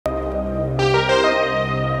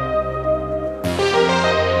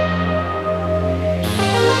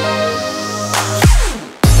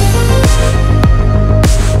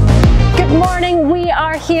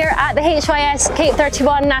the HYS Cape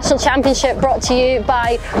 31 National Championship, brought to you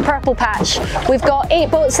by Purple Patch. We've got 8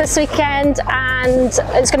 boats this weekend and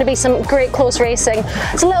it's going to be some great close racing.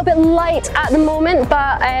 It's a little bit light at the moment,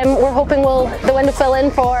 but we're hoping the wind will fill in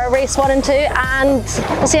for race 1 and 2, and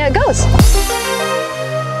we'll see how it goes.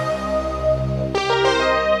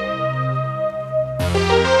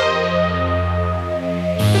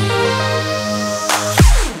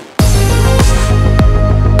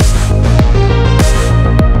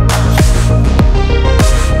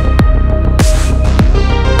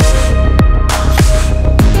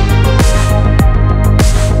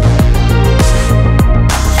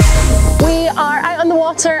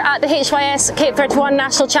 At the HYS Cape 31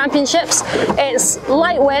 National Championships. It's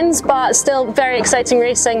light winds but still very exciting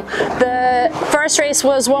racing. The first race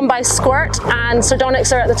was won by Squirt, and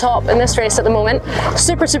Sardonyx are at the top in this race at the moment.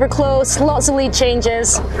 Super close, lots of lead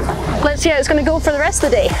changes. Let's see how it's going to go for the rest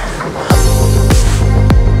of the day.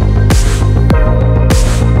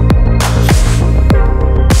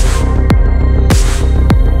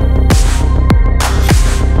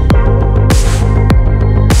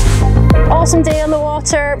 Awesome day on the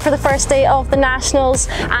water for the first day of the Nationals,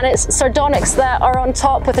 and it's Sardonyx that are on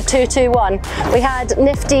top with a 2-2-1. We had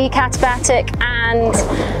Nifty, Catabatic and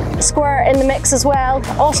Squirt in the mix as well.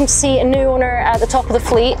 Awesome to see a new owner at the top of the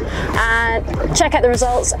fleet, and check out the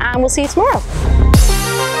results and we'll see you tomorrow.